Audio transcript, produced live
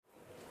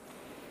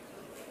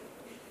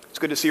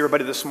good to see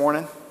everybody this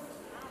morning.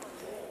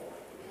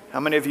 How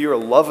many of you are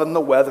loving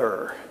the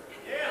weather?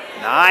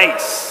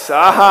 Nice.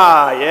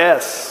 Aha,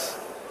 yes.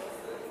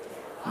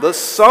 The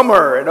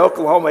summer in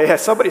Oklahoma. Yeah,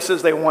 somebody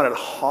says they want it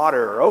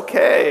hotter.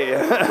 Okay.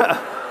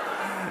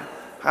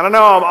 I don't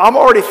know. I'm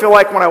already feel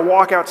like when I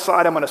walk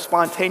outside, I'm going to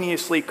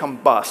spontaneously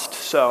combust.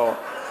 So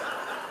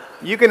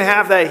you can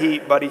have that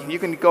heat, buddy. You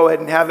can go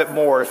ahead and have it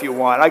more if you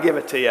want. I give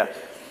it to you.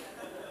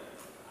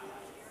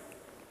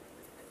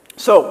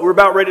 So we're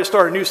about ready to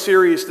start a new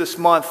series this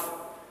month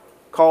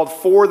called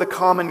For the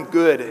Common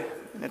Good.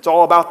 And it's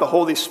all about the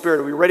Holy Spirit.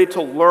 Are we ready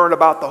to learn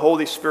about the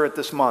Holy Spirit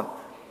this month?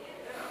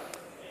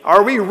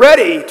 Are we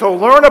ready to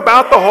learn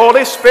about the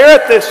Holy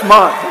Spirit this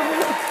month?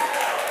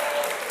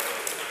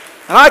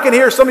 And I can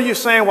hear some of you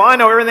saying, well, I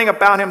know everything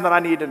about him that I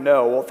need to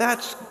know. Well,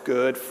 that's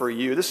good for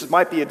you. This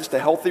might be just a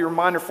healthy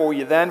reminder for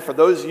you then, for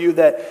those of you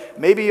that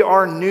maybe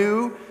are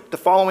new to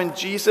following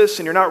Jesus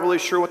and you're not really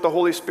sure what the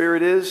Holy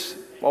Spirit is.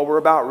 Well, we're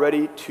about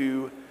ready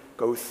to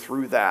go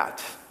through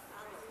that.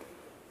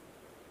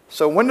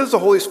 So when does the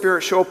Holy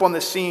Spirit show up on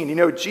the scene? You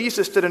know,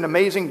 Jesus did an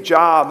amazing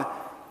job.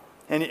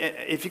 And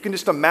if you can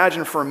just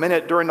imagine for a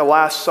minute during the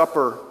Last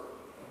Supper,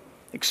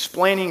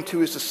 explaining to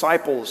his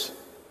disciples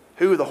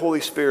who the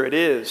Holy Spirit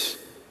is.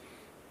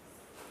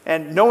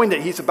 And knowing that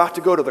he's about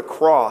to go to the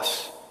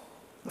cross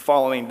the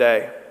following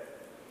day.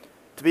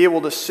 To be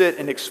able to sit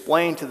and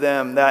explain to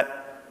them that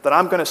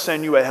I'm going to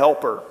send you a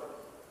helper.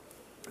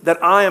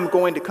 That I am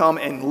going to come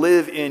and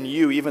live in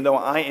you, even though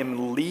I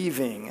am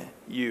leaving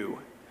you.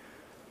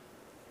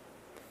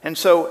 And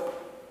so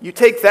you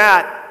take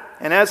that,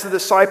 and as the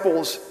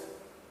disciples,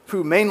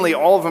 who mainly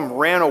all of them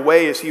ran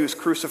away as he was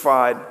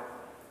crucified,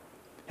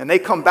 and they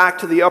come back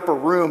to the upper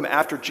room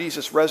after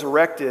Jesus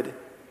resurrected,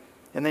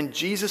 and then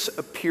Jesus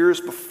appears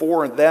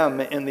before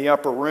them in the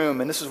upper room.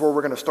 And this is where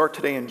we're going to start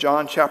today in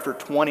John chapter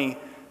 20.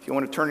 If you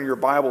want to turn in your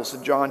Bibles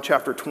to John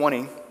chapter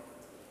 20.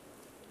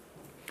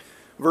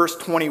 Verse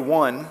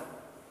 21.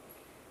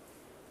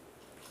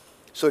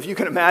 So if you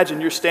can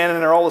imagine, you're standing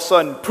there all of a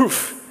sudden,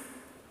 poof,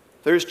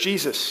 there's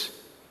Jesus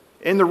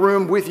in the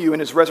room with you in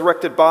his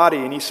resurrected body.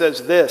 And he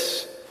says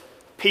this,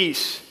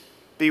 peace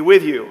be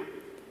with you.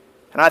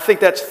 And I think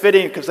that's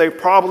fitting because they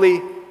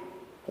probably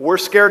were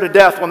scared to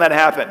death when that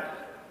happened.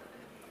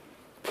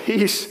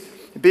 Peace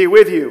be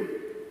with you.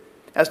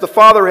 As the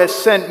Father has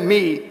sent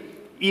me,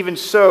 even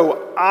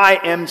so I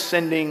am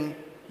sending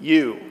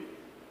you.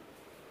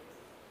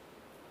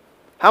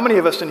 How many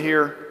of us in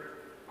here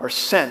are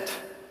sent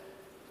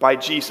by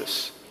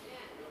Jesus?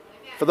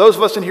 For those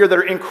of us in here that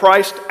are in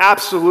Christ,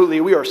 absolutely,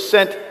 we are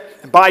sent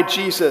by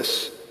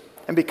Jesus.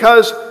 And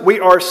because we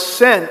are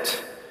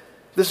sent,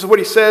 this is what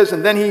he says,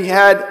 and then he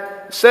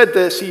had said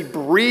this, he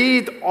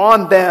breathed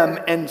on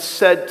them and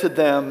said to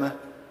them,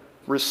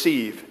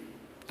 receive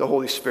the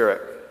Holy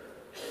Spirit.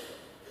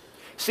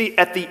 See,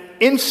 at the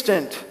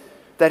instant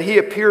that he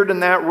appeared in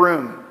that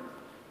room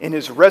in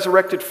his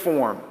resurrected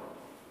form,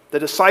 the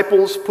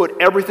disciples put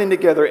everything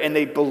together and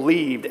they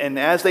believed. And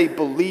as they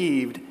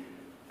believed,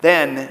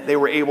 then they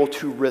were able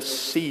to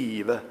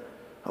receive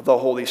the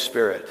Holy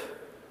Spirit.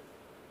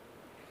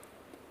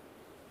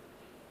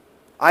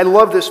 I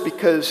love this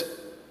because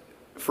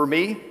for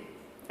me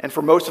and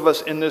for most of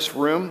us in this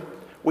room,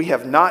 we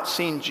have not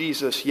seen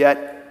Jesus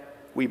yet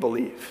we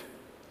believe.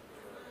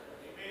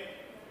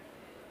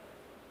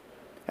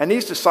 And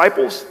these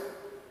disciples,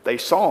 they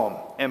saw him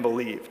and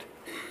believed.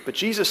 But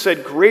Jesus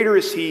said, greater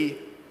is he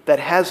that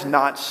has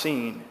not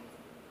seen,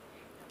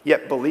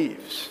 yet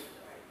believes.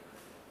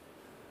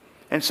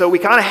 And so we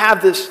kind of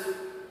have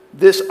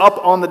this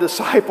up on the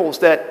disciples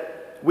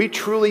that we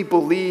truly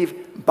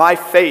believe by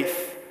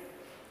faith.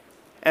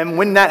 And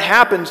when that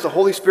happens, the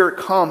Holy Spirit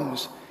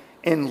comes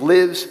and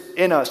lives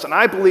in us. And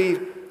I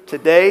believe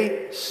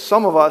today,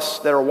 some of us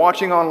that are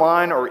watching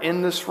online or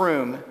in this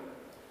room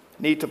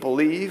need to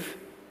believe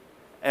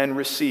and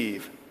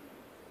receive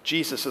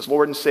Jesus as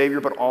Lord and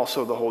Savior, but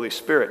also the Holy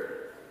Spirit.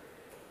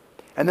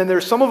 And then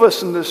there's some of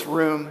us in this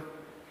room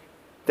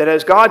that,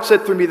 as God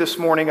said through me this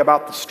morning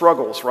about the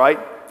struggles, right?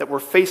 That we're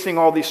facing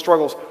all these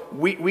struggles.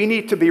 We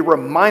need to be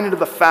reminded of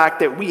the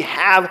fact that we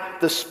have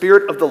the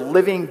Spirit of the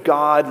living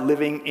God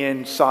living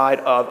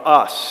inside of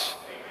us.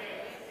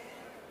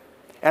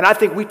 And I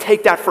think we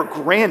take that for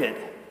granted.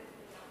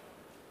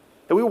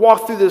 That we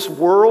walk through this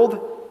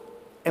world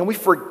and we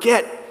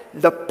forget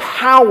the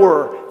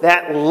power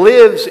that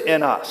lives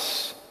in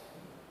us.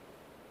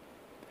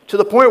 To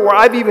the point where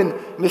I've even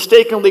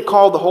mistakenly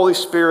called the Holy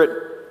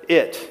Spirit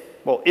it.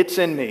 Well, it's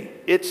in me.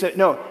 It's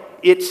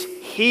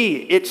he.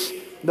 It's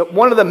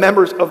one of the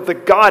members of the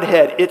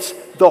Godhead. He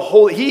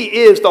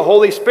is the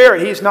Holy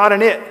Spirit. He's not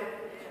an it.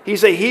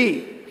 He's a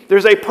he.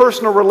 There's a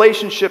personal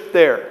relationship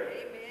there.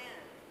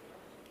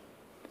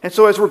 And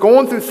so as we're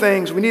going through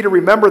things, we need to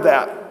remember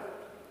that.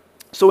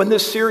 So in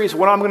this series,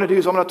 what I'm going to do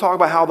is I'm going to talk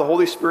about how the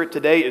Holy Spirit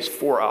today is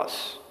for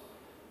us.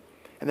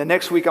 And the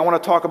next week, I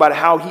want to talk about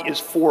how he is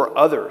for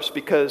others,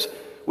 because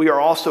we are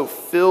also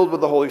filled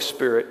with the Holy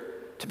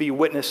Spirit to be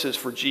witnesses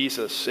for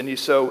Jesus. And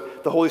so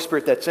the Holy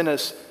Spirit that's in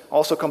us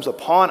also comes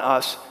upon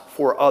us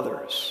for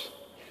others.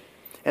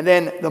 And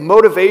then the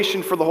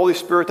motivation for the Holy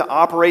Spirit to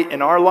operate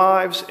in our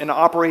lives and to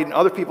operate in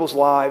other people's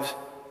lives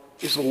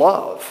is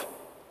love.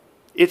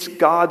 It's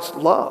God's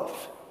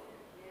love.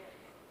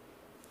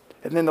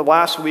 And then the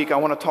last week, I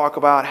want to talk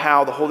about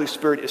how the Holy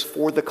Spirit is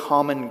for the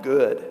common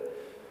good.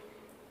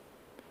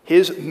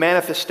 His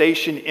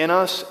manifestation in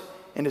us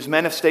and his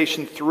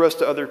manifestation through us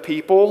to other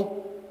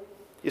people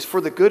is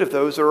for the good of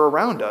those that are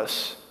around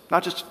us,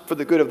 not just for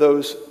the good of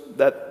those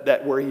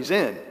that where he's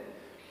in.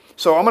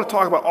 So I'm going to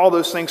talk about all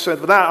those things. So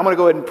with that, I'm going to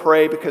go ahead and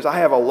pray because I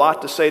have a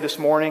lot to say this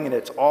morning and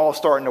it's all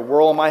starting to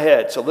whirl in my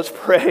head. So let's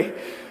pray.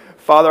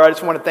 Father, I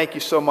just want to thank you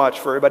so much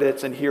for everybody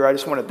that's in here. I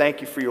just want to thank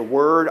you for your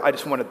word. I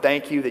just want to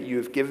thank you that you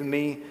have given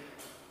me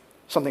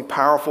something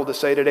powerful to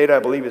say today that I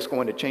believe is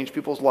going to change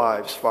people's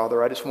lives.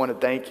 Father, I just want to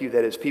thank you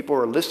that as people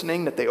are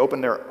listening, that they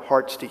open their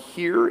hearts to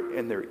hear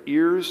and their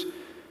ears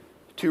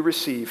to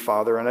receive,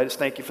 Father. And I just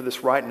thank you for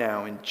this right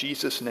now. In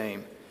Jesus'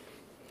 name,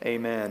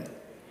 amen.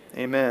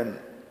 Amen.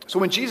 So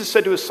when Jesus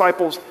said to his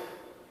disciples,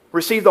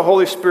 receive the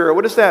Holy Spirit,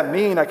 what does that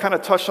mean? I kind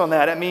of touched on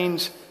that. It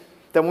means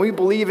that when we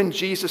believe in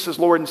Jesus as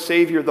Lord and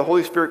Savior, the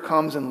Holy Spirit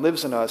comes and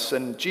lives in us.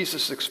 And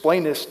Jesus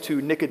explained this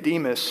to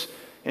Nicodemus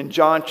in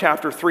John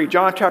chapter 3.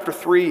 John chapter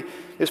 3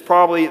 is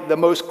probably the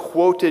most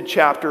quoted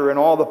chapter in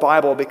all the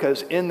Bible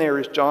because in there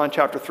is John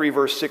chapter 3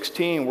 verse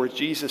 16 where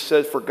Jesus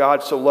says, for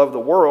God so loved the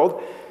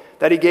world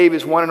that he gave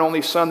his one and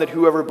only Son, that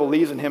whoever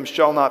believes in him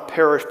shall not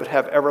perish but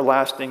have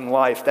everlasting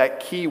life. That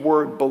key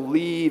word,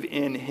 believe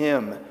in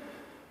him.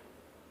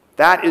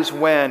 That is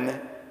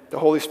when the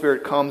Holy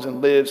Spirit comes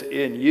and lives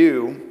in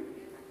you.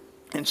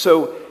 And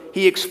so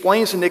he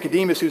explains to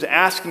Nicodemus, who's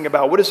asking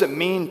about what does it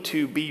mean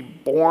to be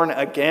born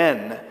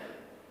again?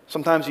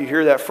 Sometimes you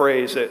hear that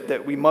phrase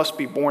that we must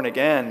be born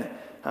again.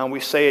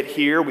 We say it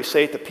here. We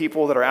say it to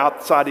people that are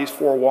outside these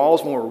four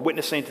walls when we're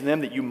witnessing to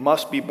them that you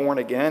must be born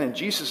again. And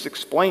Jesus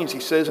explains, he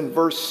says in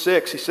verse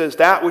 6, he says,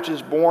 that which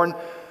is born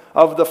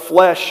of the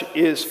flesh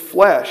is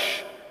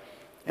flesh,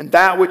 and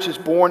that which is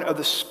born of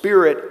the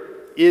Spirit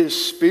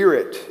is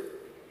spirit.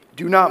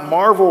 Do not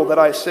marvel that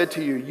I said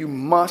to you, you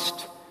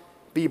must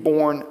be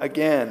born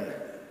again.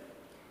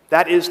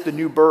 That is the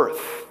new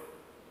birth.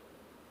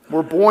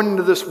 We're born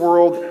into this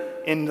world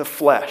in the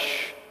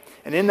flesh.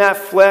 And in that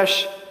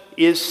flesh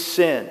is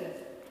sin.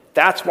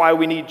 That's why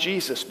we need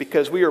Jesus,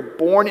 because we are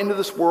born into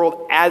this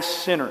world as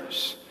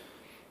sinners.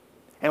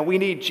 And we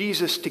need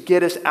Jesus to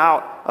get us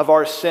out of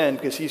our sin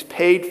because he's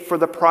paid for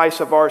the price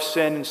of our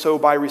sin. And so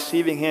by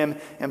receiving him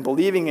and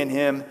believing in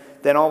him,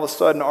 then all of a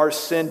sudden our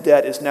sin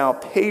debt is now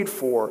paid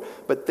for.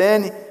 But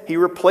then he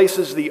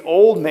replaces the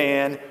old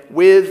man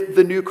with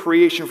the new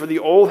creation. For the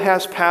old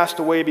has passed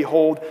away,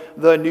 behold,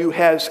 the new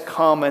has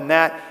come. And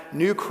that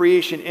new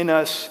creation in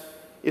us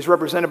is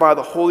represented by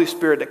the Holy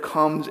Spirit that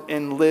comes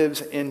and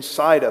lives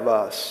inside of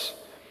us.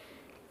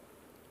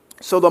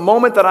 So the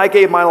moment that I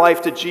gave my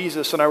life to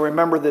Jesus, and I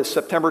remember this,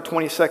 September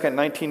 22nd,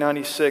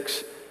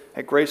 1996,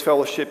 at Grace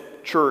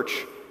Fellowship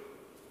Church,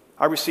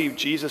 I received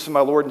Jesus as my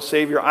Lord and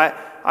Savior.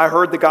 I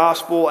heard the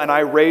gospel and I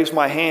raised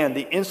my hand.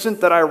 The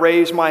instant that I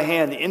raised my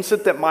hand, the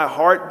instant that my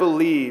heart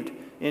believed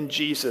in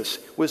Jesus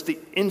was the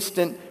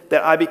instant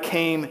that I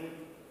became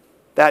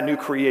that new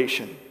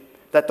creation,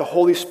 that the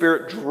Holy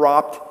Spirit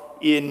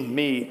dropped in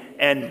me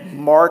and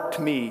marked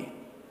me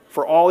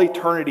for all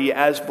eternity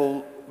as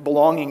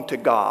belonging to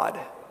God.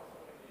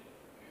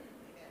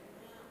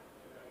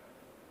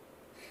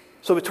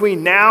 So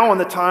between now and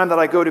the time that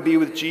I go to be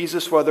with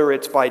Jesus, whether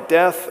it's by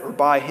death or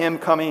by him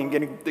coming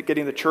and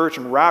getting the church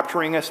and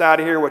rapturing us out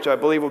of here, which I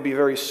believe will be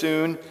very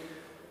soon,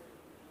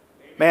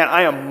 man,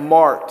 I am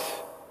marked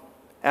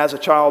as a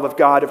child of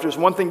God. If there's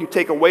one thing you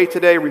take away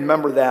today,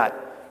 remember that.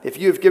 If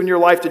you have given your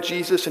life to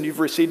Jesus and you've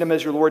received him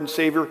as your Lord and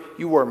Savior,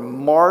 you are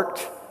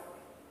marked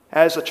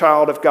as a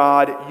child of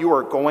God. You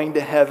are going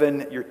to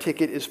heaven. Your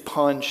ticket is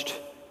punched.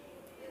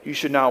 You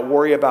should not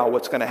worry about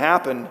what's going to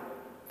happen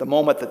the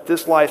moment that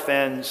this life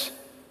ends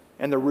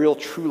and the real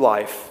true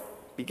life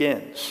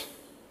begins.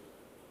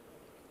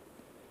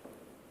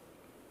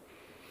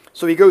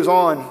 So he goes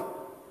on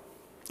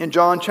in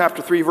John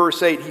chapter 3,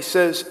 verse 8. He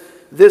says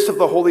this of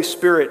the Holy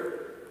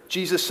Spirit.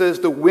 Jesus says,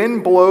 the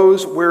wind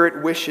blows where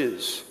it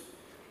wishes,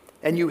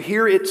 and you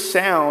hear its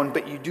sound,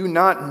 but you do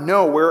not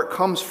know where it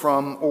comes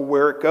from or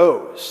where it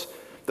goes.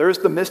 There's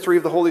the mystery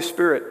of the Holy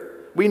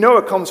Spirit. We know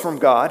it comes from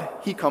God.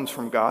 He comes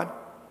from God.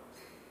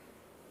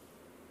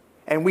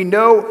 And we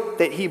know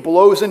that he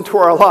blows into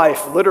our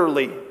life,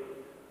 literally,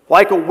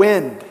 like a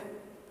wind.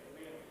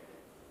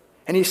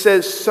 And he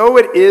says, so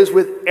it is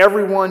with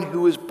everyone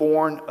who is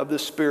born of the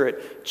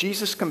Spirit.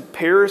 Jesus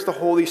compares the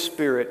Holy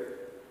Spirit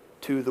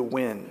to the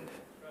wind.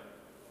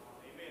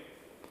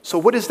 So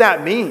what does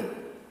that mean?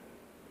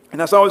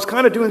 And as I was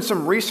kind of doing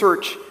some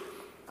research,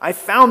 I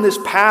found this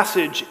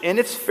passage, and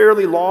it's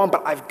fairly long,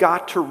 but I've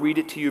got to read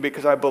it to you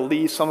because I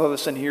believe some of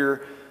us in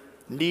here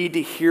need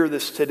to hear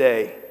this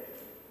today.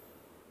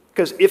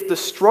 Because if the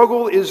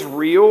struggle is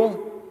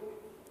real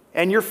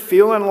and you're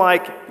feeling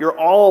like you're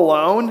all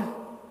alone,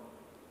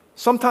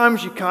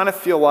 sometimes you kind of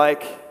feel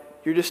like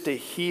you're just a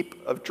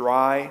heap of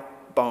dry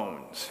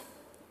bones.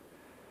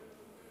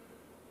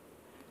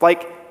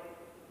 Like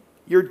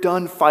you're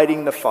done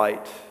fighting the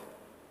fight.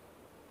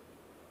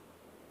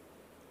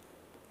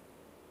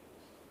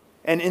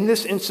 And in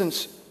this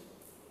instance,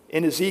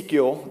 in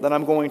Ezekiel that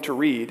I'm going to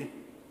read,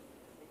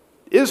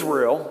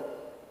 Israel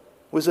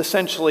was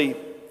essentially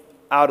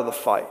out of the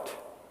fight.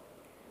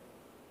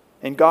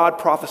 And God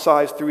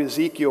prophesies through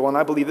Ezekiel, and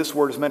I believe this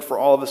word is meant for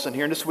all of us in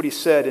here. And this is what he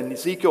said in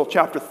Ezekiel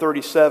chapter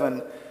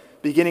 37,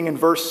 beginning in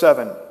verse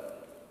 7.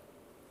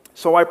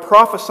 So I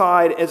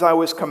prophesied as I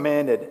was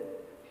commanded.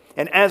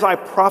 And as I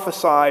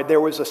prophesied,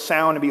 there was a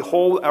sound, and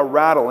behold, a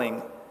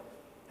rattling.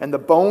 And the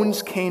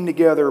bones came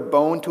together,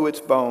 bone to its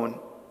bone.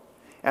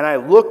 And I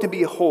looked, and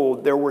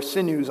behold, there were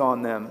sinews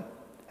on them,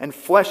 and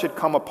flesh had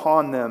come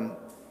upon them,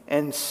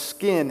 and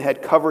skin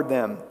had covered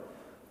them,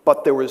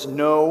 but there was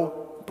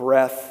no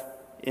breath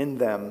in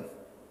them.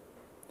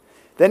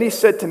 Then he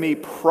said to me,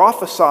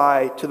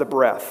 prophesy to the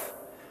breath.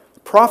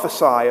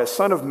 Prophesy, a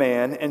son of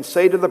man, and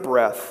say to the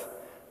breath,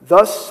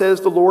 thus says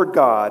the Lord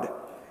God,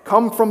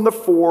 come from the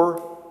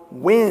four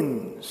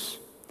winds.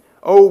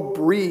 Oh,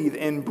 breathe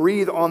and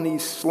breathe on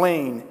these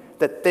slain,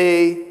 that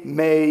they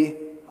may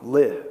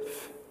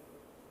live.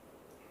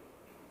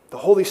 The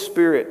Holy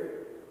Spirit,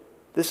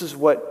 this is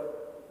what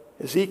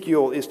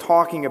Ezekiel is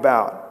talking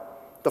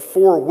about. The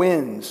four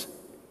winds,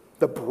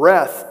 the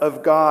breath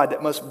of God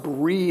that must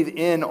breathe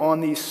in on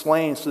these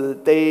slain so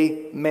that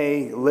they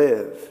may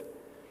live.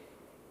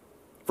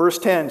 Verse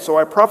 10, so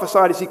I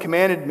prophesied as he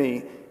commanded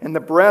me, and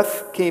the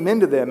breath came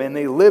into them, and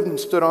they lived and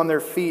stood on their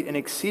feet, an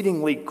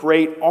exceedingly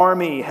great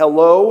army.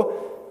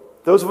 Hello?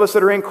 Those of us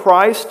that are in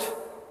Christ,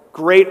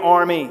 great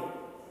army.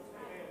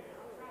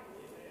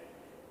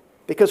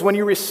 Because when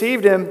you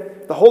received him,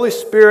 the Holy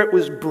Spirit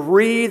was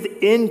breathed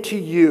into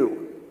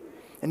you.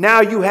 And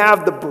now you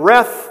have the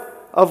breath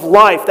of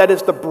life. That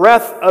is the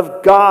breath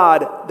of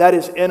God that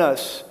is in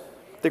us.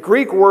 The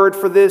Greek word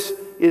for this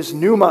is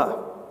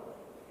pneuma.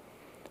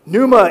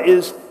 Pneuma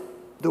is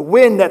the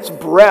wind that's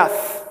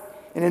breath.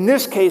 And in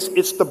this case,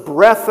 it's the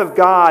breath of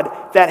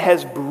God that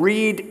has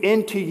breathed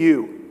into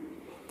you.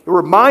 It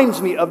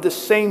reminds me of the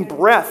same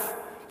breath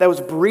that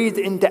was breathed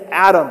into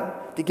Adam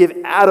to give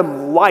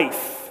Adam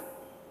life.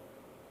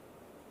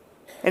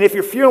 And if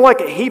you're feeling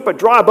like a heap of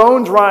dry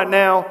bones right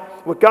now,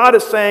 what God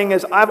is saying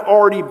is, I've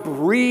already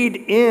breathed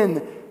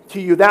in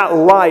to you that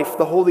life,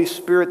 the Holy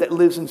Spirit that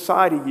lives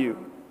inside of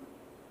you.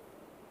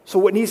 So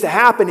what needs to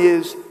happen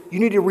is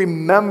you need to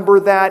remember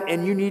that,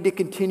 and you need to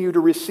continue to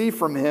receive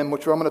from him,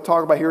 which I'm going to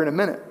talk about here in a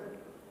minute.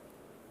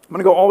 I'm going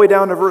to go all the way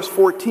down to verse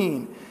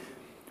 14,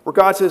 where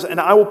God says, and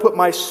I will put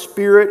my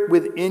spirit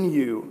within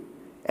you,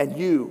 and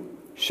you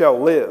shall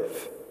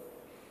live.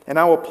 And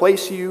I will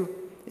place you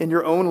in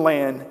your own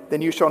land,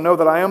 then you shall know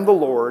that I am the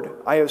Lord.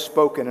 I have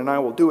spoken, and I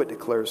will do it,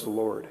 declares the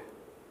Lord.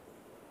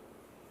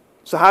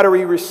 So how do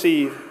we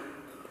receive?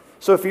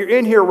 So if you're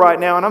in here right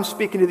now, and I'm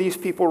speaking to these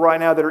people right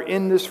now that are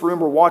in this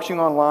room or watching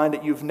online,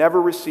 that you've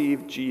never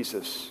received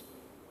Jesus.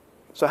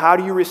 So how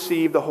do you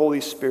receive the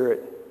Holy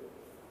Spirit?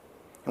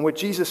 And what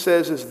Jesus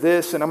says is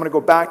this, and I'm going to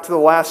go back to the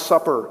Last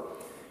Supper.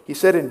 He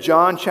said in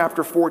John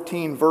chapter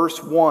 14,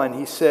 verse 1,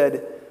 he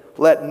said,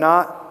 let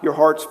not your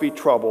hearts be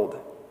troubled.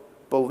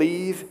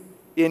 Believe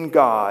in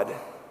God,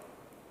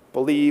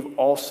 believe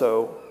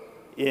also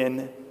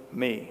in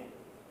me.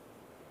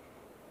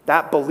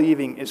 That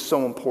believing is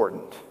so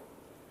important.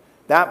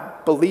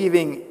 That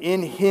believing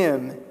in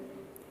him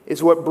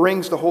is what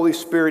brings the Holy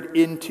Spirit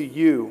into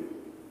you.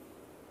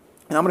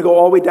 And I'm going to go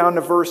all the way down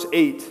to verse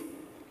 8.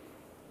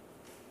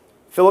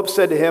 Philip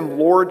said to him,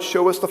 Lord,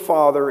 show us the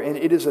Father, and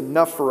it is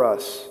enough for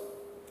us.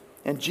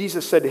 And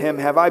Jesus said to him,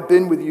 have I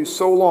been with you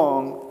so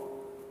long,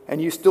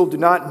 and you still do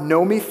not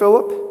know me,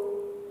 Philip?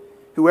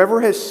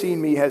 Whoever has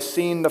seen me has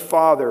seen the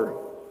Father.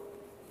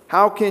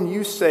 How can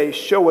you say,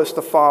 show us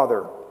the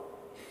Father?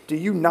 Do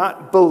you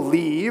not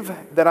believe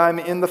that I'm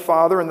in the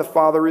Father and the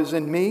Father is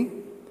in me?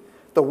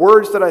 The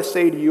words that I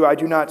say to you, I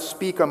do not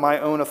speak on my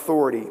own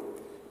authority,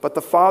 but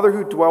the Father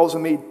who dwells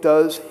in me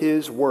does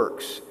his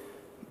works.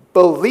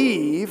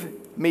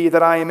 Believe me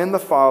that I am in the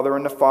Father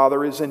and the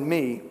Father is in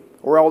me,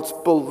 or else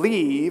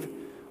believe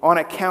on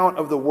account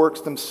of the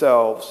works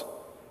themselves.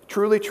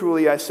 Truly,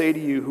 truly, I say to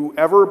you,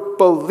 whoever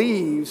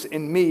believes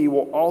in me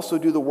will also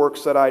do the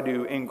works that I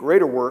do, and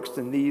greater works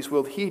than these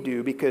will he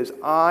do, because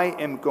I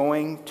am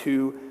going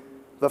to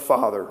the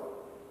Father.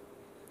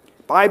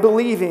 By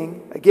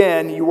believing,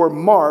 again, you are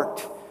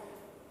marked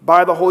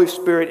by the Holy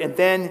Spirit, and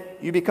then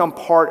you become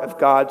part of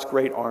God's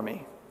great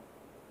army.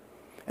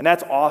 And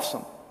that's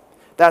awesome.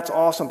 That's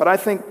awesome. But I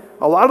think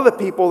a lot of the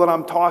people that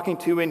I'm talking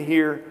to in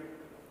here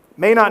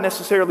may not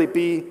necessarily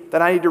be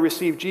that I need to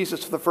receive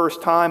Jesus for the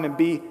first time and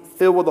be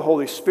filled with the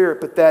Holy Spirit,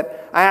 but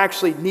that I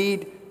actually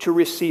need to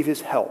receive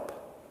his help.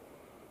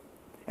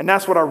 And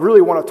that's what I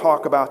really want to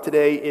talk about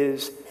today,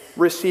 is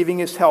receiving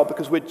his help.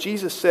 Because what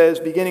Jesus says,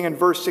 beginning in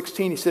verse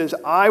 16, he says,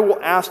 I will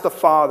ask the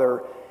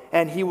Father,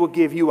 and he will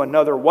give you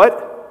another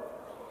what?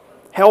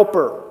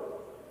 Helper.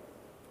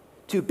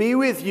 To be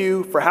with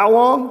you for how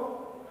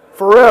long?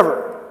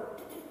 Forever.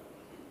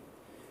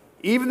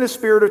 even the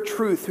Spirit of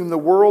truth, whom the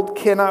world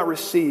cannot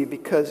receive,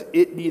 because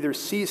it neither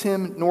sees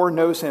him nor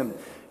knows him.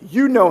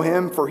 You know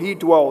him, for he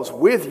dwells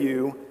with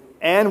you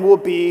and will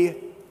be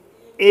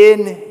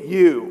in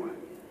you.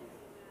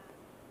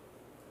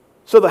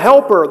 So the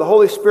Helper, the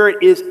Holy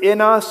Spirit, is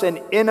in us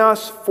and in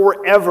us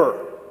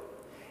forever.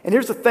 And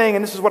here's the thing,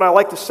 and this is what I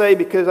like to say,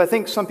 because I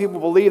think some people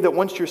believe that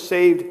once you're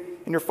saved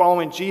and you're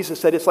following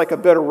Jesus, that it's like a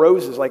bed of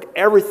roses, like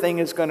everything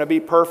is going to be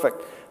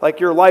perfect. Like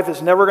your life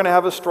is never going to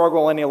have a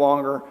struggle any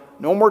longer.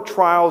 No more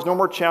trials, no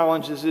more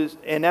challenges,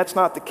 and that's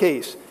not the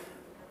case.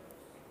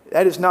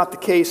 That is not the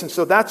case. And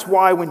so that's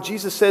why when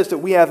Jesus says that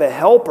we have a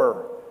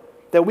helper,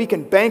 that we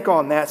can bank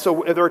on that.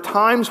 So there are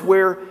times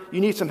where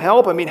you need some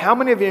help. I mean, how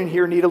many of you in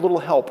here need a little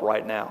help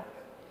right now?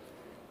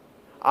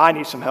 I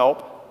need some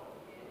help.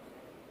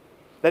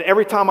 That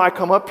every time I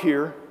come up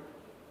here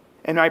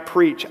and I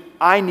preach,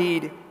 I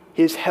need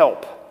his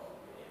help.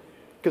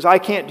 Because I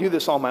can't do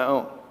this on my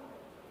own.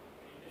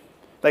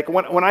 Like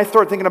when I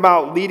start thinking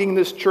about leading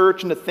this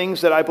church and the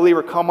things that I believe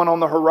are coming on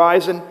the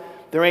horizon,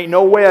 there ain't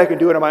no way I can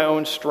do it in my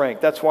own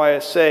strength. That's why I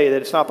say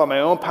that it's not by my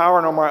own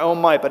power nor my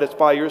own might, but it's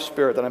by your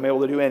Spirit that I'm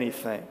able to do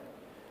anything.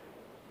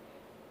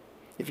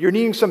 If you're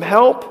needing some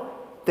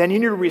help, then you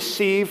need to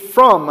receive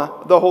from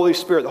the Holy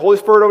Spirit. The Holy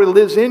Spirit already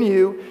lives in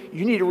you.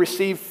 You need to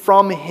receive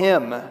from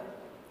him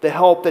the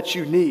help that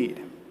you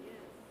need.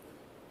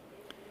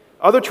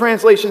 Other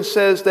translation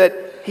says that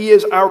he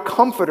is our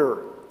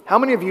comforter. How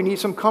many of you need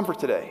some comfort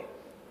today?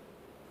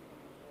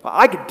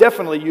 I could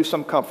definitely use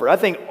some comfort. I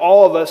think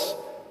all of us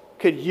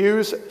could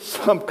use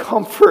some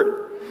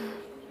comfort.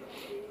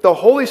 The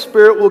Holy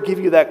Spirit will give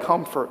you that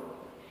comfort.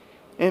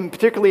 And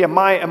particularly in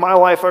my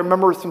life, I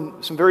remember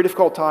some very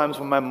difficult times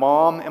when my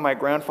mom and my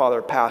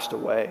grandfather passed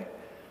away.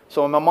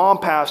 So when my mom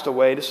passed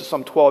away, this is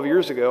some 12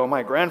 years ago, and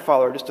my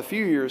grandfather just a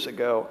few years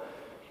ago,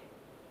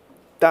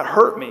 that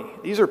hurt me.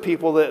 These are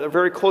people that are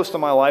very close to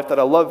my life that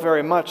I love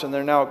very much, and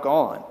they're now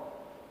gone.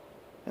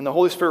 And the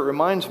Holy Spirit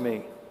reminds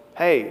me,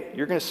 hey,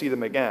 you're going to see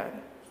them again.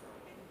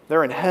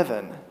 They're in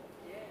heaven.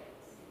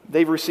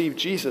 They've received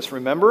Jesus,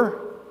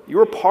 remember? You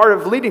were part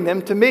of leading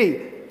them to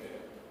me.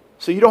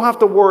 So you don't have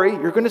to worry.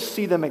 You're going to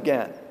see them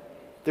again.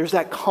 There's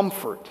that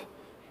comfort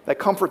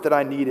that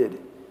I needed.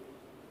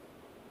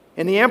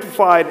 In the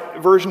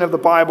Amplified version of the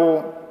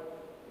Bible,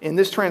 in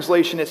this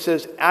translation, it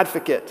says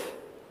advocate.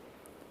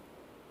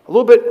 A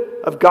little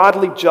bit of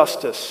godly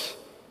justice.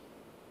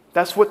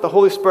 That's what the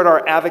Holy Spirit,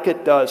 our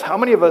advocate, does. How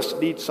many of us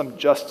need some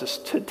justice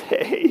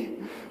today?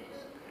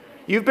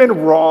 You've been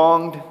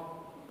wronged,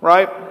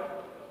 right?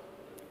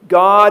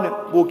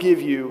 God will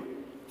give you,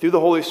 through the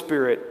Holy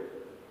Spirit,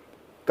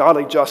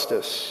 godly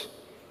justice.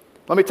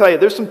 Let me tell you,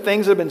 there's some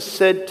things that have been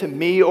said to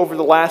me over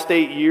the last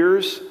 8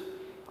 years.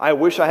 I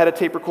wish I had a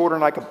tape recorder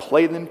and I could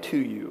play them to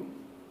you.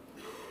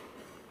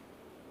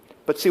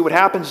 But see, what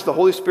happens is the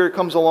Holy Spirit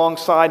comes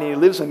alongside and he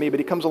lives in me, but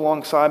he comes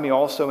alongside me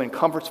also and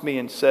comforts me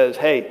and says,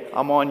 hey,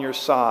 I'm on your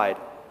side.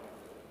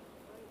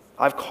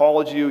 I've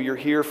called you. You're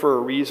here for a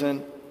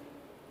reason.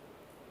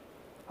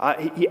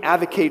 He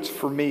advocates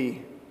for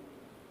me.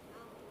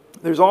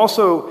 There's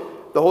also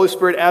the Holy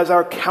Spirit as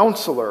our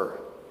counselor.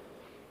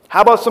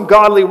 How about some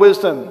godly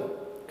wisdom?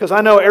 Because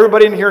I know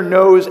everybody in here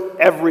knows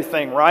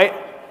everything, right?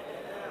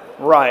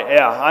 Right,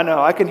 yeah, I know.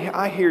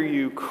 I hear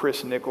you,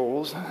 Chris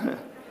Nichols.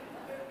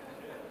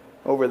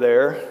 Over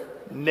there.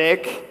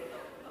 Nick.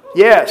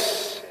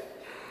 Yes.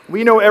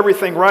 We know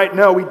everything, right?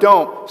 No, we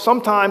don't.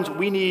 Sometimes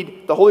we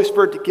need the Holy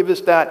Spirit to give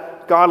us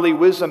that godly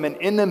wisdom. And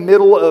in the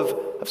middle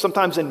of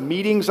sometimes in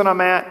meetings that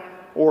I'm at,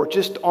 or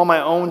just on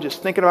my own,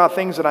 just thinking about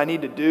things that I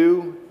need to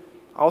do,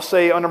 I'll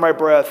say under my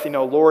breath,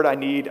 Lord, I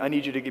need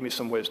you to give me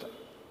some wisdom.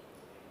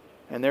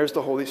 And there's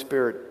the Holy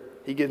Spirit.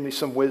 He gives me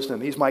some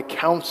wisdom. He's my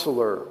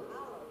counselor.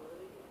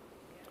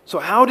 So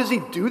how does he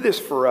do this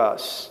for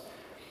us?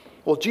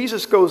 Well,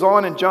 Jesus goes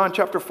on in John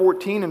chapter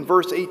 14 and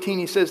verse 18.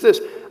 He says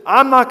this,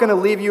 I'm not going to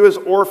leave you as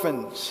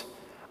orphans.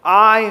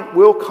 I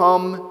will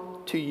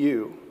come to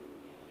you.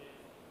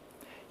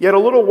 Yet a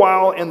little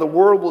while and the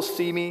world will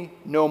see me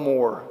no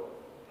more.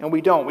 And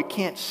we don't. We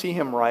can't see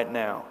him right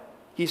now.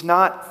 He's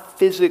not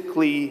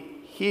physically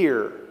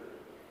here.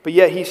 But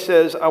yet he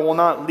says, I will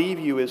not leave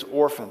you as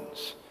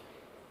orphans.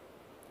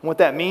 And what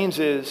that means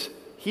is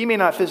he may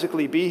not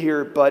physically be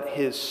here, but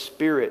his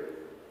Spirit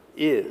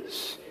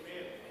is.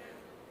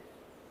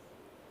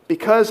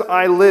 Because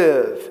I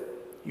live,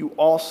 you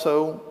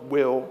also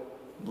will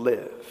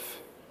live.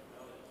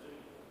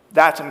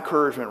 That's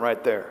encouragement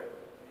right there.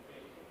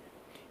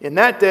 In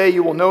that day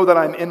you will know that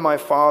I'm in my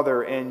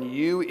Father, and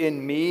you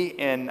in me,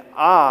 and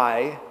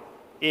I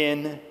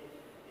in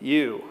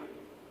you.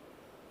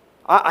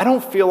 I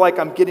don't feel like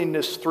I'm getting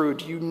this through.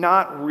 Do you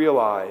not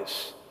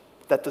realize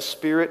that the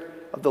Spirit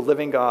of the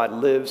living God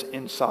lives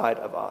inside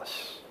of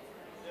us?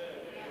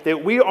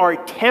 That we are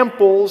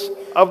temples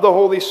of the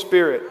Holy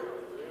Spirit.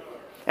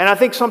 And I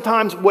think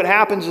sometimes what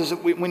happens is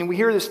that when we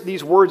hear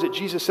these words that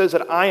Jesus says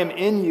that I am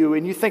in you,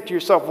 and you think to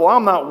yourself, well,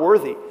 I'm not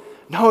worthy.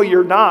 No,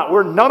 you're not.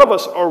 None of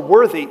us are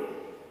worthy.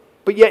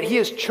 But yet he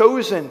has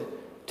chosen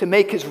to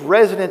make his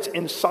residence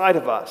inside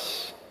of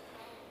us.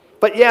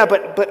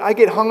 But I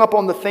get hung up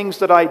on the things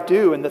that I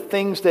do and the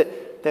things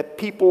that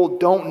people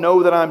don't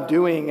know that I'm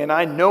doing. And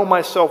I know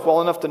myself well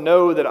enough to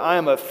know that I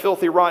am a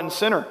filthy, rotten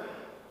sinner.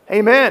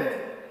 Amen.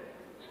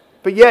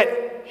 But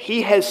yet,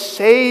 He has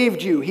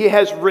saved you. He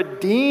has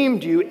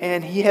redeemed you.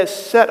 And He has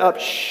set up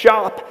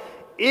shop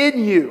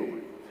in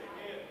you.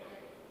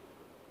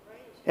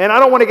 And I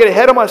don't want to get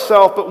ahead of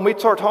myself, but when we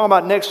start talking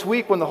about next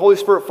week, when the Holy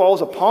Spirit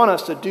falls upon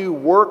us to do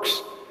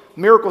works,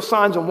 miracle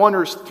signs, and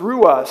wonders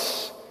through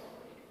us,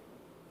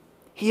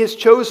 He has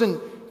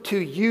chosen to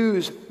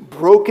use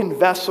broken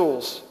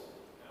vessels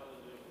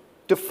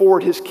to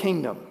forward His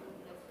kingdom.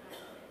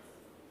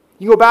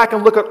 You go back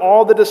and look at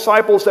all the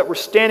disciples that were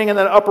standing in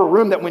that upper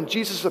room, that when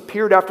Jesus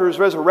appeared after His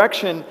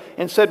resurrection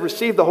and said,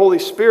 receive the Holy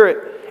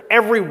Spirit,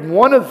 every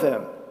one of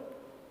them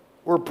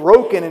were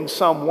broken in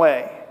some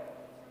way.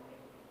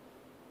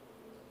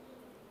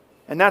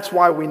 And that's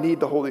why we need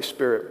the Holy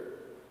Spirit.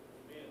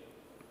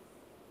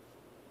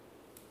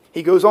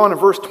 He goes on in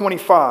verse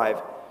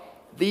 25,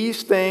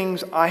 these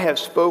things I have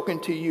spoken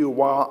to you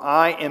while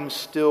I am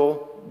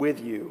still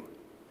with you.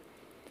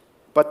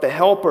 But the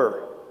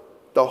Helper,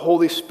 the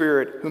Holy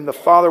Spirit, whom the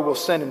Father will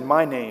send in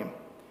my name,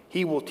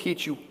 He will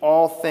teach you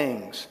all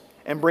things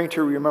and bring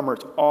to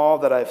remembrance all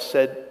that I have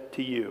said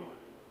to you.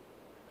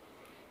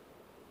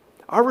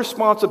 Our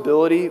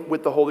responsibility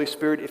with the Holy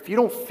Spirit, if you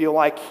don't feel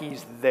like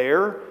He's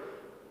there,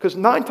 because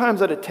 9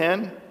 times out of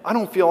 10, I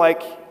don't feel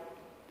like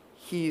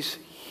He's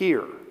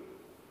here.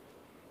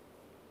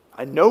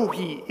 I know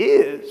He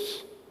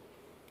is,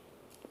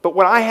 but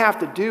what I have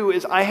to do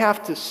is I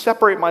have to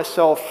separate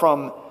myself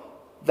from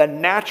the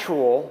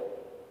natural,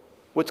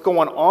 what's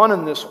going on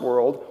in this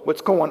world,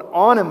 what's going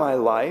on in my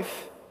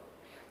life,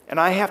 and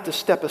I have to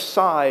step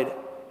aside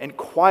and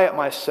quiet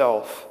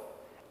myself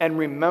and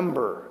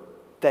remember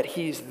that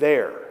He's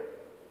there.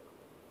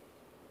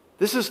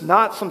 This is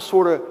not some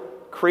sort of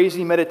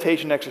crazy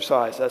meditation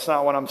exercise. That's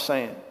not what I'm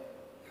saying.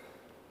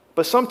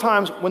 But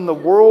sometimes when the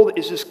world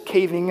is just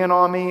caving in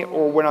on me,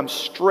 or when I'm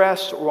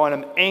stressed, or when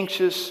I'm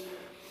anxious,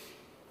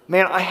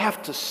 man, I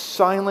have to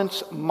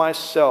silence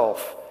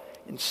myself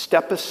and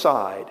step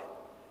aside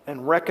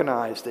and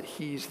recognize that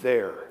He's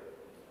there.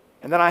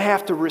 And then I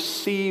have to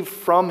receive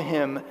from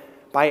Him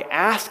by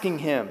asking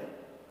Him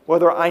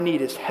whether I need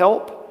His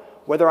help,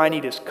 whether I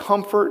need His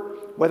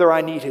comfort, whether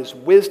I need His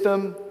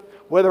wisdom,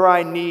 whether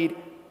I need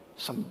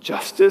some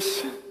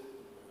justice.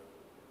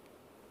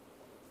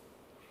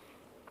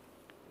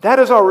 That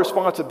is our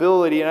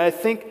responsibility. And I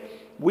think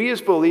we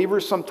as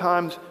believers,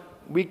 sometimes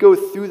we go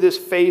through this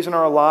phase in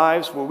our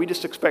lives where we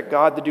just expect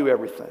God to do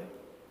everything.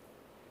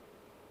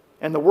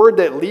 And the word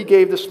that Lee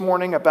gave this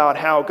morning about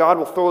how God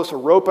will throw us a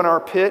rope in our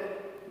pit,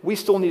 we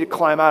still need to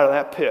climb out of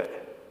that pit,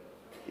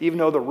 even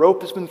though the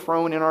rope has been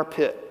thrown in our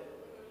pit.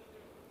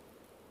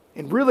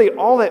 And really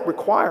all that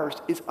requires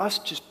is us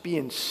just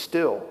being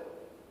still.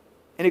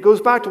 And it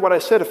goes back to what I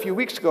said a few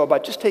weeks ago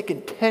about just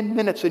taking 10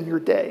 minutes in your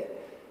day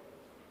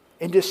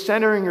and just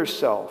centering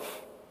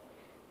yourself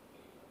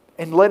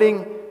and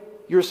letting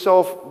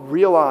yourself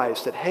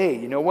realize that, hey,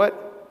 you know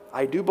what?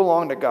 I do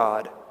belong to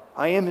God.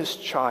 I am His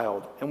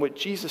child. And what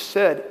Jesus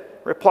said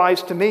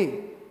applies to me,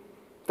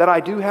 that I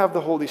do have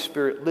the Holy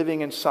Spirit living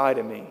inside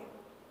of me.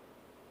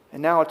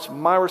 And now it's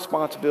my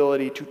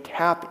responsibility to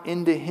tap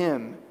into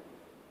Him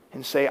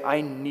and say,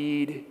 I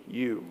need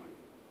you.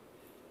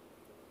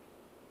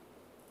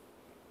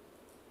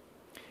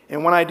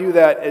 And when I do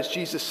that, as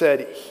Jesus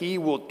said, He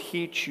will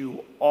teach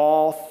you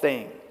all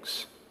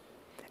things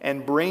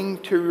and bring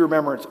to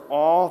remembrance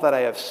all that I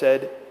have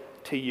said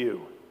to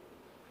you.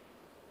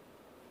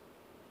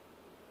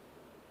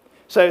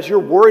 So as you're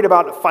worried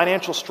about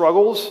financial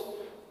struggles,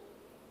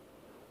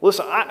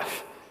 listen,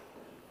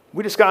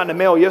 we just got in the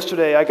mail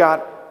yesterday, I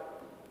got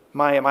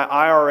my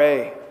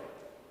IRA.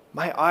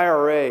 My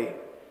IRA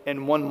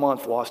in 1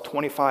 month lost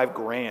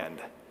 $25,000,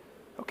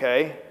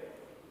 okay?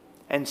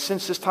 And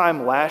since this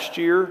time last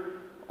year,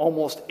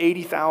 almost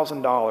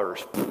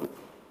 $80,000.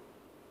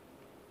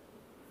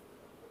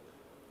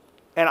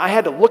 And I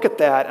had to look at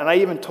that, and I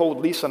even told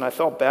Lisa, and I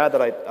felt bad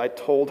that I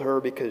told her,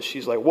 because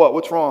she's like, what?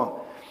 What's wrong?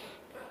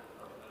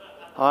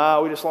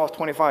 We just lost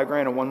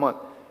 $25,000 in 1 month.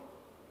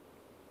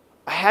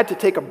 I had to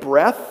take a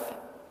breath,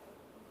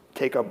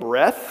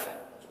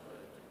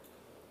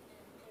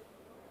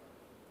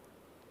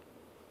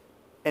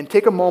 and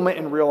take a moment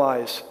and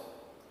realize,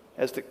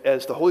 as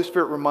the Holy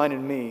Spirit reminded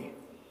me,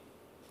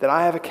 that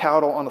I have a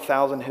cattle on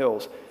 1,000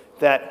 hills,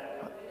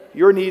 that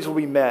your needs will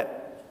be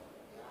met.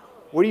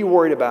 What are you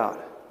worried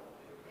about?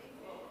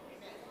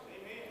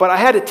 But I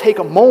had to take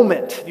a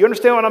moment. You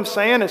understand what I'm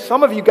saying? And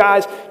some of you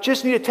guys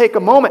just need to take a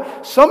moment.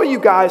 Some of you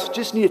guys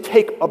just need to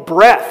take a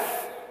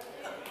breath.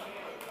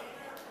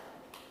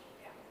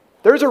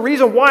 There's a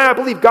reason why I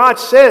believe God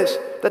says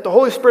that the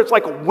Holy Spirit's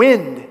like a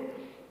wind.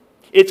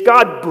 It's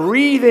God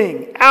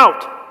breathing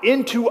out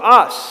into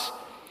us.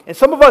 And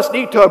some of us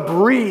need to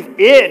breathe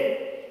in.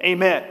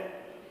 Amen.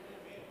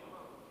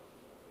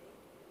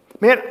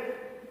 Man,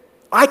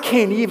 I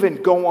can't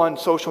even go on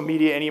social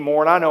media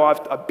anymore. And I know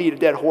I've beat a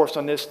dead horse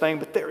on this thing,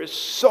 but there is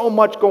so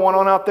much going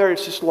on out there.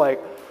 It's just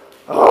like,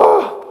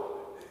 Oh.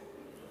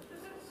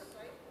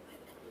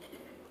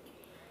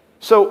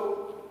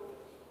 So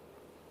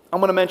I'm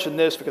going to mention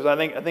this because I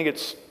think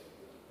it's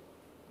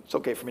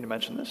okay for me to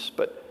mention this,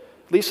 but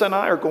Lisa and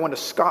I are going to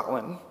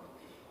Scotland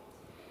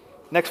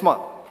next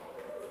month.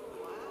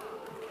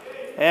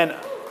 And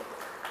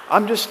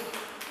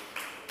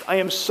I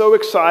am so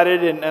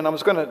excited, and I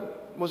wasn't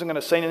going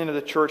to say anything to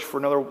the church for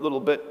another little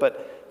bit,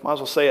 but might as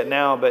well say it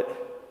now.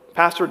 But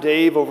Pastor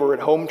Dave over at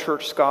Home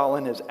Church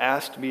Scotland has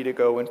asked me to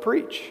go and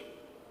preach.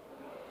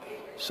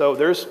 So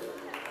there's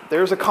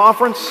a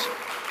conference.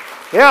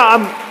 Yeah,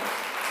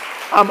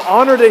 I'm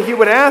honored that he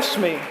would ask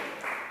me.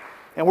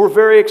 And we're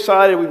very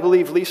excited. We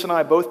believe, Lisa and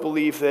I both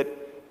believe that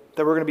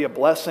we're going to be a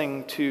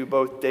blessing to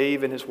both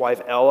Dave and his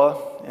wife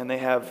Ella, and they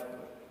have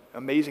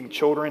amazing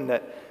children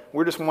that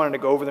we're just wanting to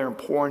go over there and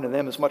pour into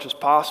them as much as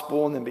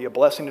possible and then be a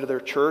blessing to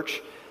their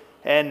church.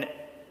 And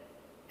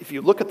if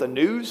you look at the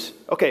news,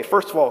 okay,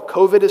 first of all,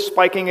 COVID is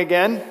spiking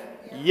again.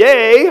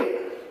 Yay!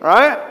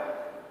 Right?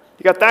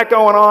 You got that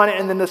going on.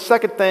 And then the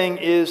second thing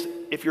is,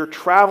 if you're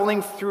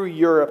traveling through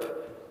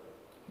Europe,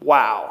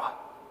 wow.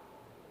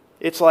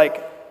 It's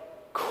like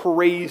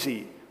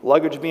crazy.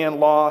 Luggage being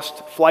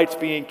lost, flights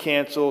being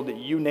canceled,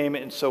 you name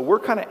it. And so we're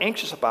kind of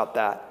anxious about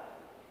that.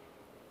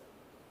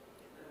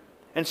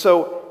 And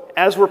so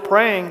as we're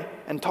praying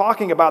and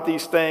talking about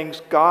these things,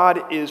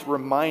 God is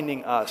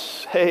reminding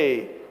us,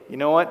 hey, you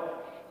know what?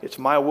 It's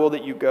my will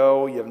that you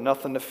go. You have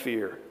nothing to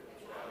fear.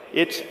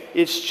 It's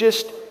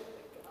just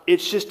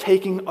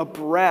taking a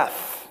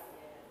breath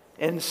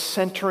and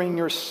centering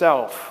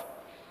yourself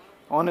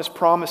on His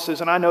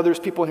promises. And I know there's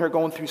people in here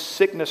going through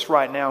sickness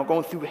right now,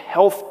 going through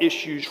health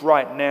issues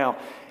right now.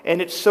 And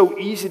it's so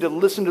easy to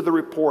listen to the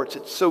reports.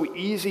 It's so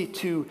easy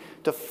to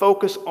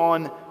focus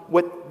on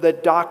what the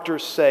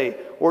doctors say,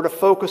 or to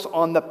focus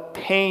on the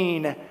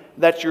pain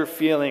that you're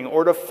feeling,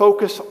 or to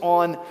focus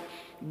on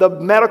the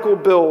medical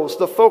bills,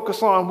 to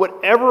focus on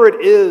whatever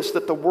it is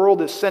that the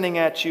world is sending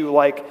at you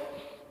like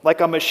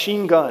a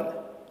machine gun.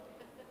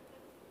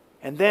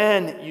 And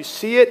then you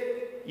see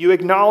it, you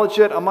acknowledge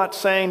it. I'm not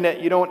saying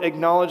that you don't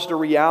acknowledge the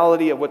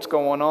reality of what's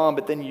going on,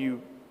 but then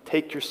you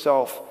take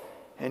yourself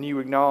and you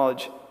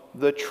acknowledge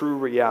the true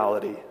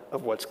reality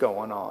of what's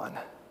going on.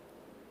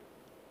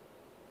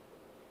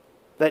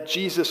 That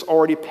Jesus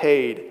already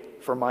paid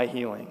for my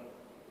healing.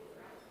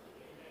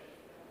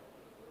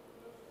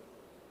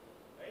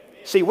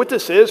 See, what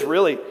this is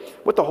really,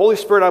 what the Holy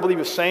Spirit, I believe,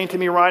 is saying to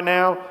me right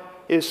now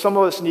is some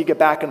of us need to get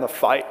back in the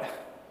fight.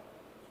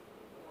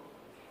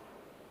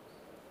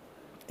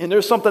 And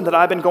there's something that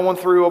I've been going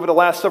through over the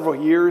last several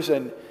years,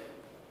 and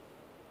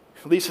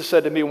Lisa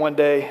said to me one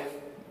day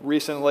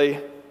recently,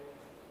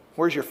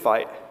 "Where's your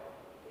fight?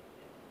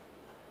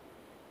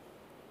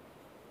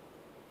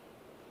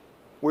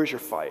 Where's your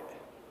fight?"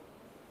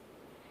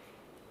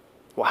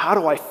 Well, how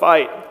do I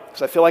fight?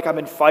 Because I feel like I've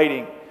been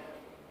fighting.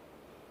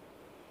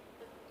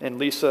 And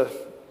Lisa,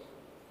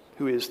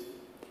 who is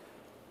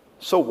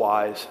so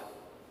wise.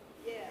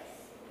 Yes.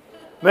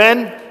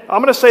 Men,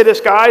 I'm going to say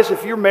this, guys,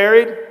 if you're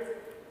married,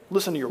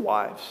 listen to your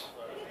wives.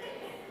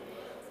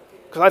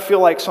 Because I feel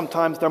like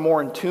sometimes they're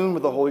more in tune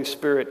with the Holy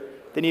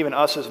Spirit than even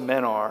us as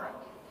men are.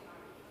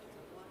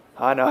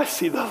 I know, I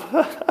see the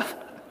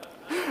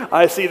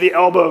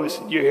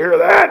elbows. You hear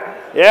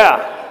that?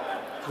 Yeah.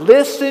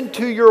 Listen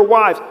to your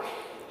wives.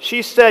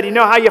 She said, you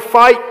know how you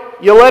fight?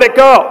 You let it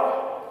go.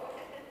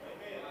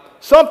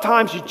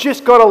 Sometimes you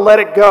just got to let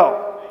it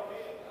go.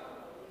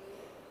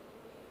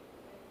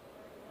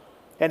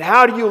 And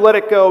how do you let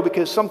it go?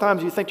 Because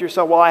sometimes you think to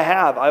yourself, well,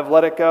 I've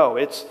let it go.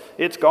 It's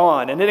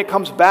gone. And then it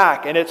comes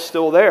back and it's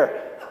still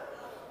there.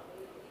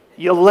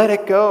 You let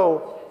it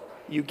go.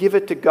 You give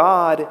it to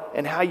God.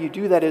 And how you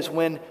do that is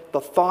when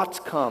the thoughts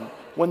come,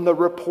 when the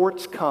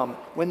reports come,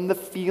 when the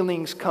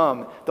feelings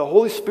come. The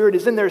Holy Spirit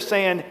is in there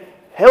saying,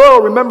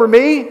 hello, remember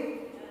me?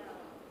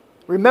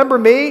 Remember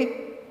me?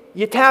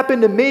 You tap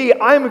into me,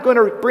 I'm going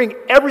to bring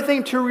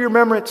everything to your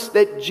remembrance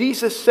that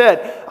Jesus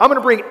said. I'm going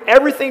to bring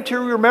everything to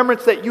your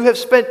remembrance that you have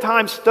spent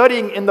time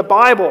studying in the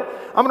Bible.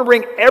 I'm going to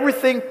bring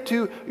everything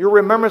to your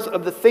remembrance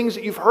of the things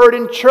that you've heard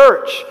in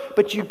church.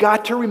 But you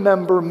got to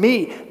remember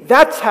me.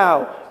 That's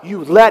how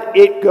you let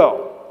it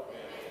go.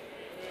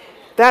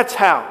 That's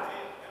how.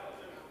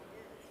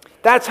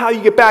 That's how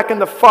you get back in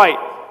the fight.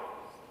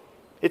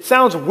 It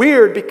sounds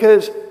weird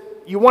because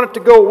you want it to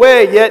go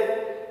away,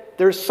 yet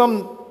there's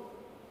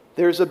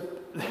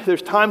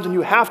times when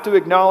you have to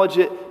acknowledge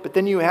it, but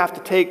then you have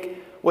to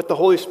take what the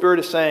Holy Spirit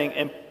is saying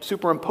and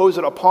superimpose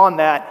it upon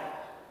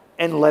that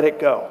and let it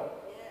go.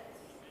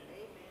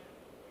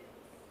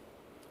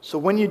 So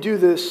when you do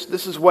this,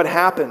 this is what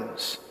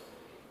happens.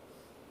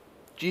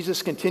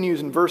 Jesus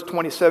continues in verse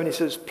 27. He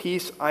says,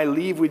 "Peace I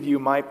leave with you,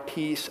 my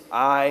peace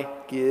I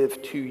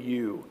give to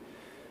you.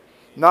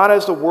 Not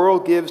as the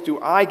world gives do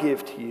I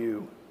give to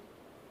you."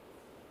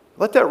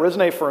 Let that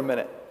resonate for a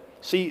minute.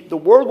 See, the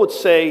world would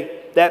say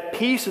that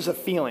peace is a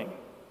feeling.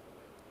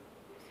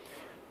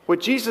 What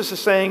Jesus is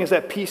saying is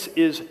that peace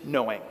is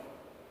knowing.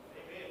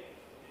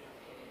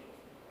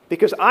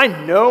 Because I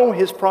know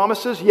His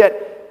promises,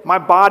 yet my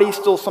body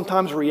still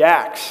sometimes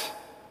reacts.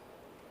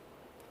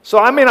 So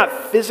I may not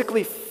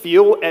physically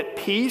feel at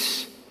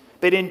peace,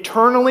 but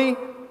internally,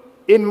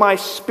 in my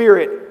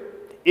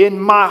spirit, in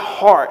my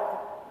heart,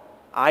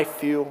 I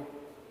feel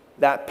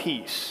that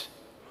peace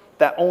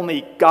that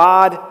only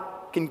God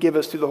can give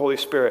us through the Holy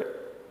Spirit,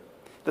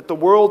 that the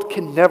world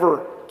can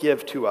never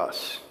give to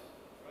us.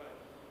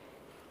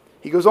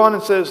 He goes on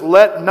and says,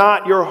 "Let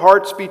not your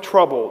hearts be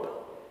troubled,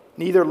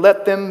 neither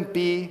let them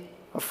be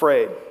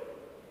afraid.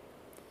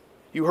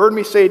 You heard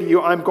me say to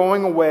you, I'm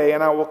going away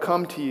and I will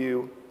come to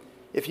you.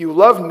 If you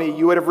loved me,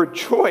 you would have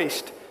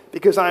rejoiced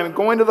because I am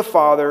going to the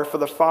Father, for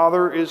the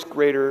Father is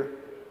greater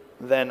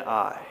than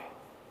I."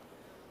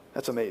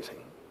 That's amazing.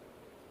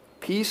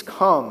 Peace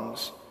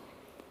comes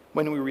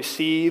when we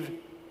receive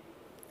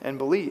and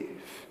believe.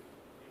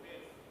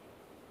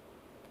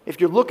 If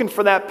you're looking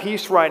for that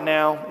peace right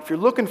now, if you're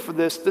looking for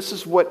this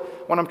is what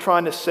I'm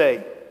trying to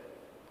say,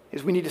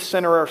 is we need to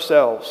center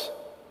ourselves.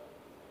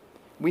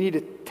 We need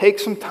to take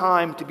some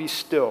time to be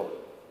still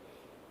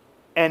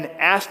and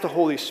ask the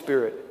Holy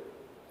Spirit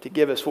to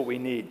give us what we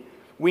need.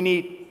 We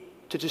need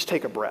to just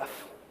take a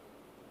breath.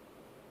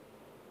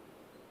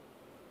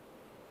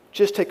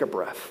 Just take a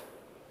breath.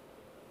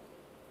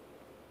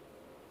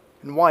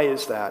 And why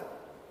is that?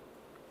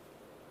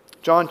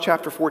 John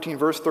chapter 14,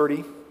 verse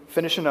 30,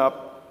 finishing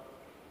up.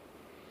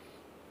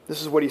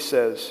 This is what he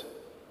says.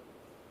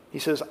 He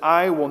says,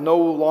 "I will no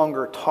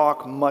longer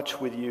talk much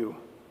with you,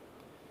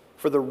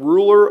 for the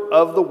ruler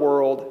of the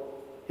world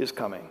is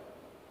coming."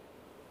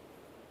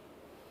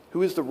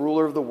 Who is the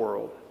ruler of the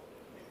world?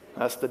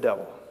 That's the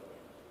devil.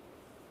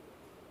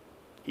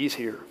 He's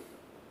here.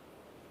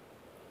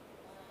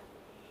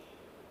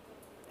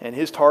 And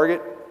his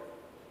target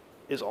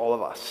is all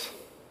of us.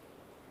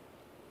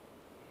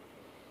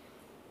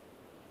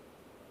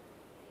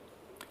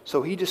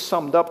 So he just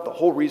summed up the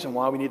whole reason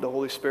why we need the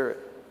Holy Spirit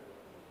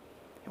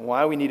and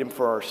why we need him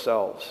for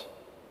ourselves.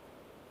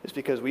 Is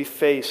because we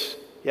face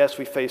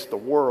the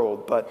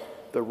world, but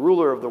the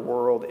ruler of the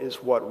world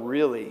is what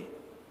really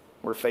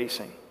we're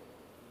facing.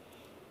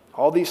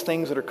 All these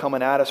things that are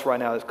coming at us right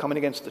now is coming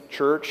against the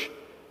church,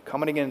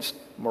 coming against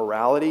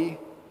morality,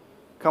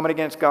 coming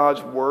against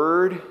God's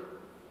word.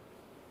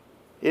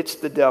 It's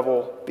the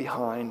devil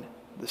behind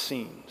the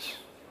scenes.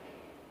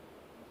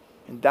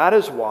 And that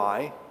is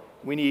why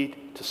we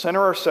need to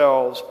center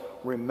ourselves,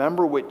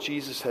 remember what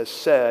Jesus has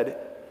said,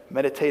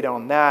 meditate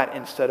on that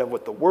instead of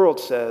what the world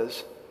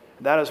says.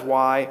 And that is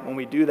why when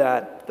we do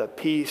that, the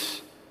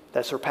peace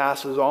that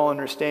surpasses all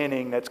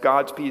understanding, that's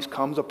God's peace,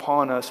 comes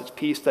upon us. It's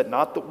peace that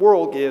not the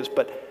world gives,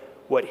 but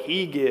what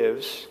he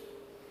gives.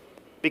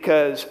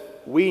 Because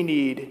we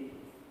need,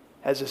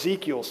 as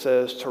Ezekiel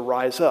says, to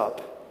rise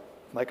up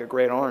like a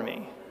great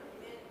army.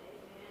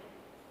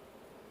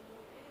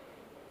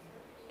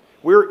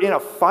 We're in a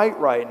fight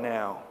right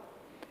now.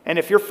 And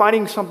if you're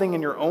fighting something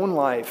in your own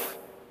life,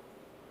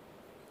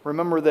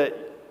 remember that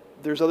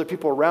there's other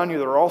people around you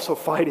that are also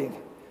fighting.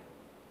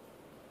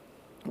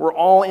 We're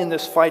all in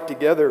this fight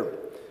together.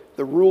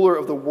 The ruler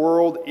of the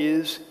world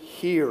is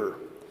here.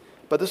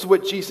 But this is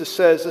what Jesus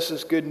says. This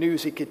is good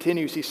news. He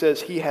continues. He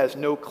says, he has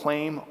no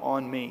claim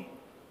on me.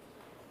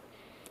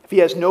 If he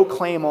has no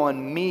claim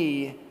on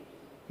me,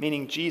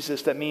 meaning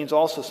Jesus, that means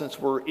also since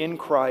we're in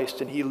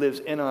Christ and he lives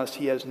in us,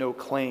 he has no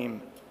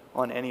claim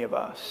on any of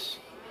us.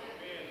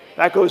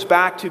 That goes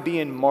back to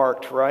being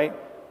marked, right?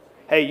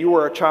 Hey, you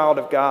are a child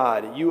of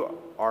God. You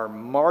are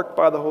marked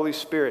by the Holy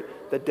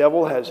Spirit. The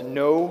devil has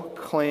no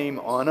claim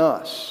on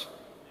us.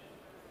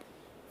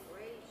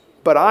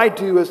 But I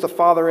do as the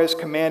Father has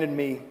commanded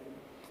me,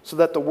 so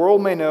that the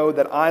world may know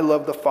that I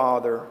love the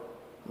Father.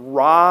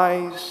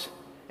 Rise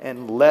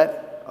and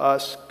let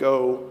us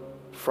go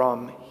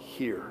from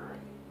here.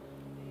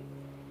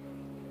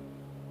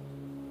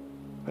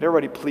 But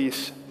everybody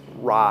please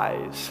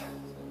rise.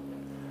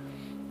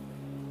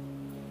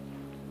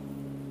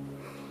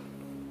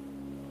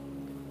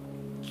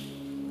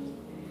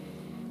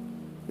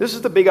 This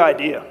is the big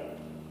idea.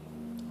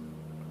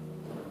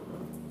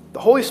 The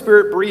Holy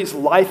Spirit breathes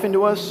life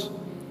into us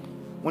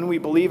when we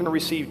believe and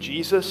receive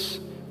Jesus,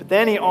 but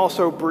then he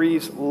also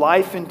breathes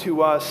life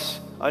into us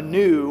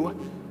anew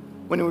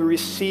when we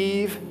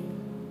receive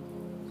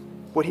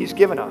what he's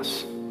given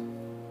us,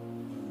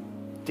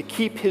 to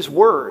keep his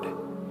word.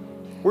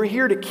 We're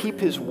here to keep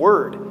his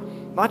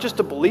word, not just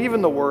to believe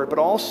in the word, but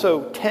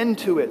also tend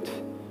to it,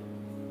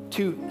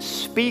 to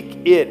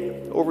speak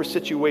it over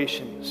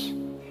situations,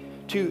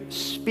 to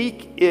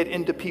speak it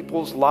into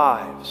people's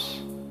lives.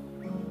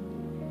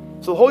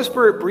 So the Holy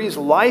Spirit breathes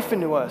life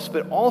into us,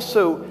 but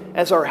also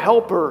as our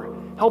helper,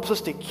 helps us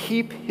to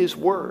keep his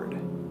word.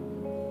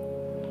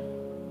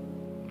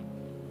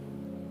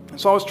 And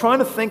so I was trying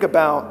to think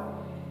about,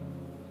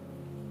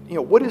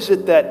 what is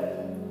it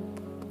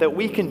that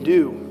we can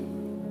do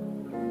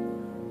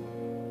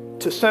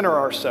to center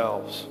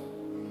ourselves?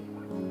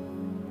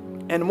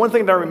 And one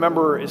thing that I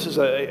remember, this is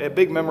a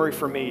big memory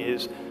for me,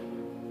 is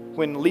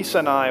when Lisa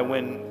and I,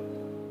 when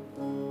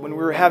we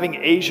were having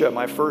Asia,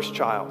 our first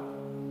child.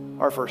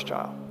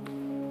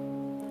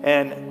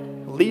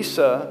 And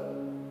Lisa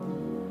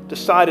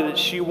decided that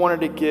she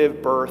wanted to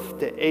give birth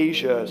to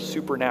Asia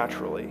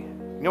supernaturally.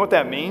 You know what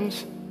that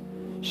means?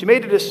 She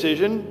made a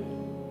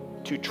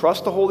decision to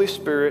trust the Holy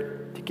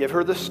Spirit to give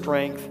her the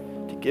strength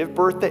to give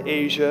birth to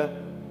Asia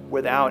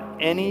without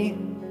any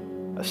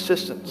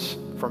assistance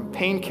from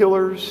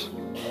painkillers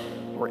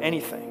or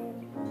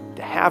anything,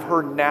 to have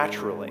her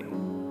naturally.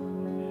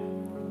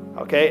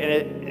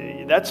 Okay,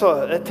 and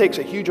that takes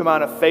a huge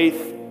amount of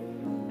faith.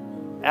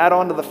 Add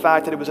on to the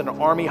fact that it was an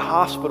army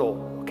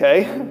hospital,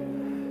 okay?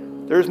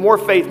 There's more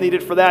faith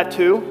needed for that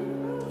too.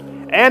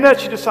 And that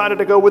she decided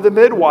to go with a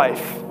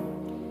midwife.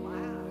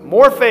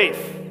 More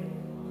faith.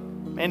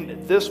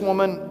 And this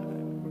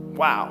woman,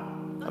 wow,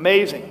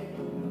 amazing.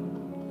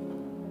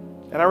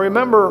 And I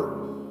remember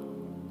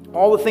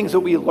all the things that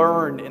we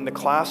learned in the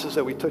classes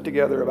that we took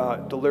together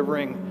about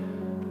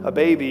delivering a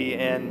baby,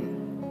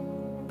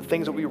 and the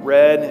things that we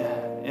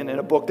read in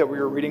a book that we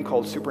were reading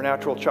called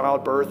Supernatural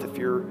Childbirth. If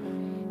you're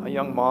a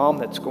young mom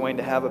that's going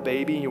to have a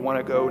baby and you want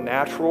to go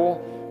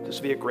natural, this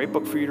would be a great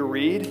book for you to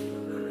read.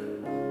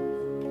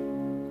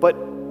 But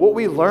what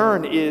we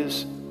learn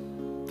is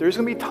there's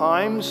going to be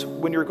times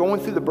when you're going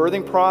through the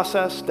birthing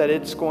process that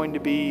it's going to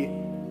be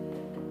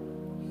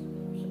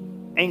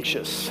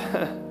anxious.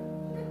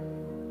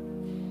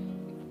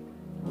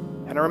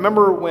 And I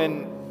remember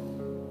when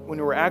we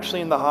were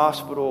actually in the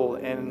hospital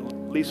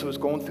and Lisa was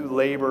going through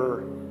labor,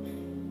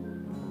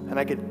 and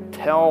I could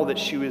tell that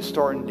she was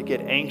starting to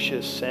get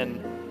anxious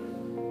and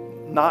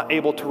not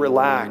able to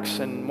relax.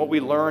 And what we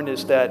learned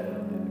is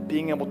that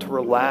being able to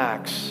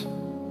relax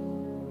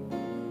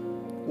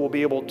will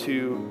be able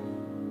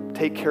to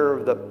take care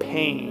of the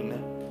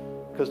pain,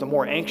 because the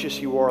more anxious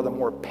you are, the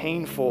more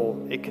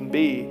painful it can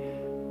be.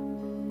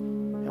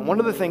 And one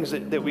of the things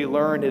that we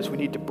learned is we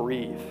need to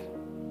breathe.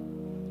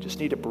 Just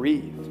need to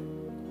breathe.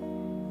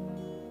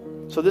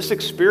 So this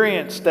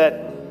experience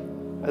that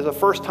as a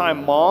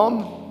first-time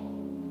mom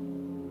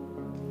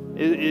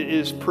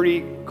is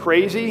pretty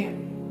crazy.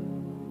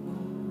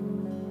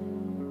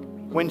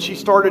 When she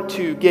started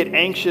to get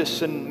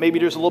anxious and maybe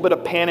there's a little bit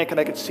of panic and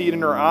I could see it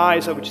in her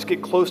eyes, I would just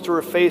get close to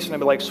her face and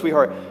I'd be like,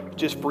 sweetheart,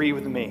 just breathe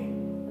with me.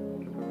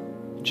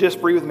 Just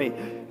breathe with me.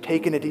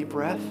 Taking a deep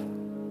breath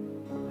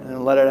and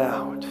then let it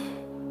out.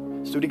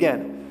 Let's do it again.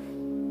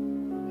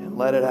 And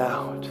let it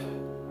out.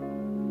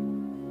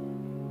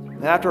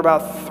 And after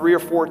about 3 or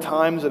 4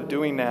 times of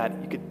doing that,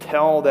 you could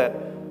tell that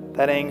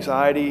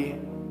anxiety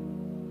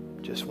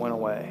just went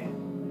away.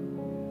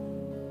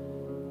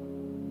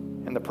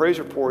 And the praise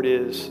report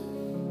is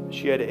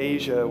she had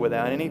Asia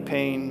without any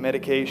pain,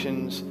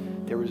 medications.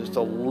 There was just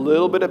a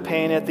little bit of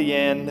pain at the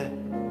end,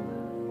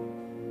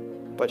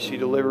 but she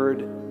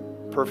delivered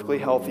a perfectly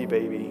healthy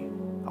baby,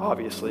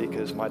 obviously,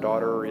 because my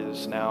daughter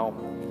is now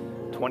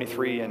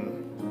 23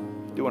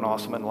 and doing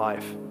awesome in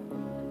life.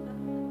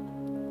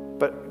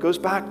 But it goes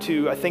back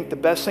to, I think the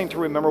best thing to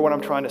remember what I'm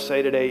trying to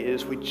say today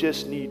is we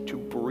just need to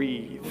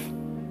breathe.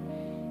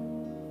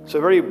 So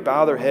everybody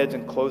bow their heads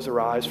and close their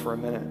eyes for a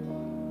minute.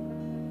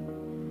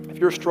 If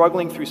you're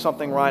struggling through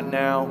something right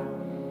now,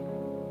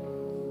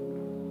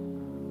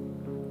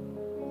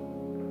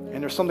 and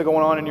there's something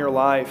going on in your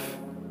life,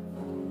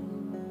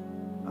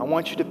 I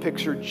want you to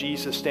picture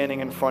Jesus standing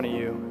in front of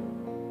you.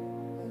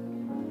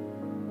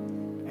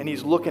 And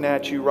he's looking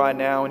at you right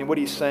now, and what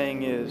he's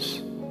saying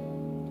is,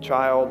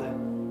 child,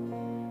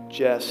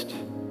 just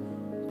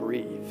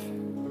breathe.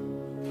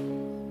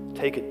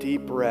 Take a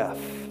deep breath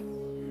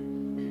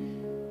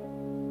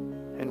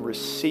and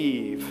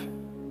receive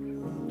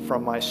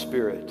from my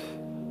Spirit.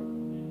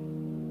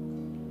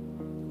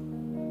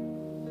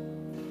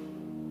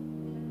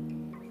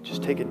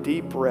 Just take a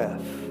deep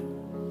breath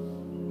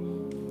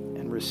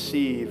and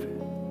receive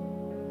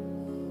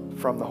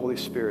from the Holy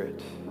Spirit.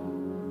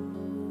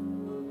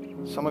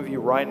 Some of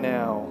you right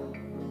now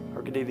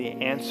are getting the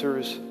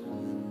answers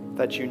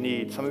that you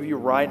need. Some of you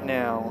right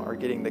now are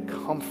getting the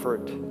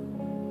comfort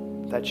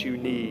that you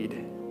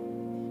need.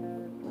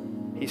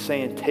 He's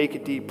saying, take a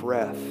deep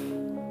breath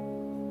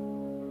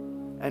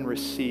and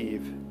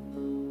receive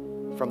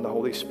from the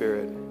Holy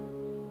Spirit.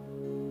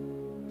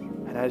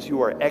 And as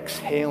you are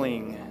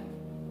exhaling,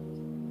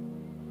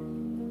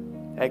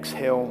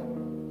 exhale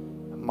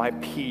my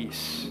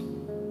peace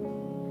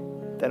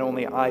that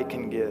only I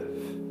can give.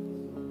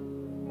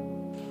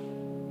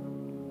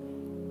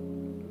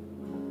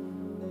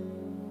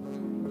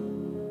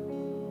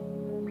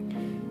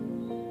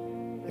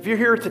 If you're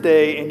here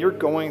today and you're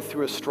going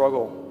through a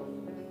struggle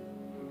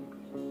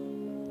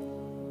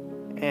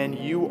and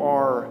you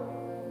are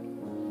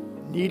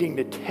needing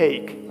to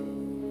take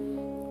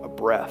a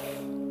breath,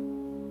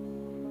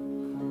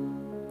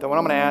 then what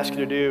I'm going to ask you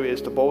to do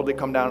is to boldly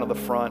come down to the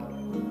front.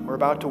 We're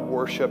about to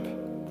worship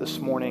this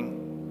morning.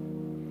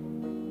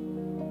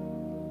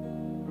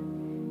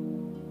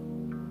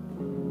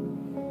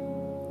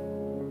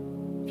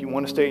 If you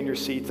want to stay in your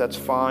seats, that's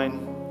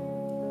fine.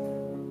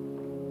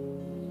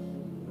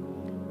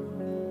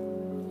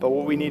 But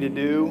what we need to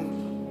do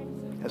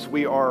as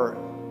we are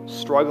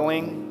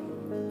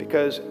struggling,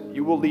 because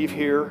you will leave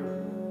here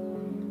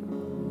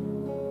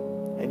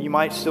and you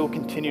might still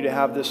continue to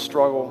have this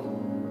struggle.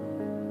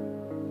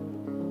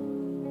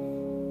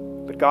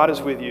 God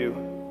is with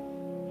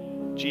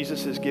you.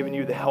 Jesus has given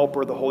you the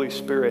Helper, the Holy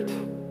Spirit.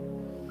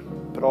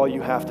 But all you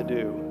have to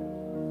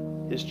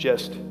do is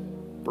just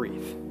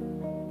breathe.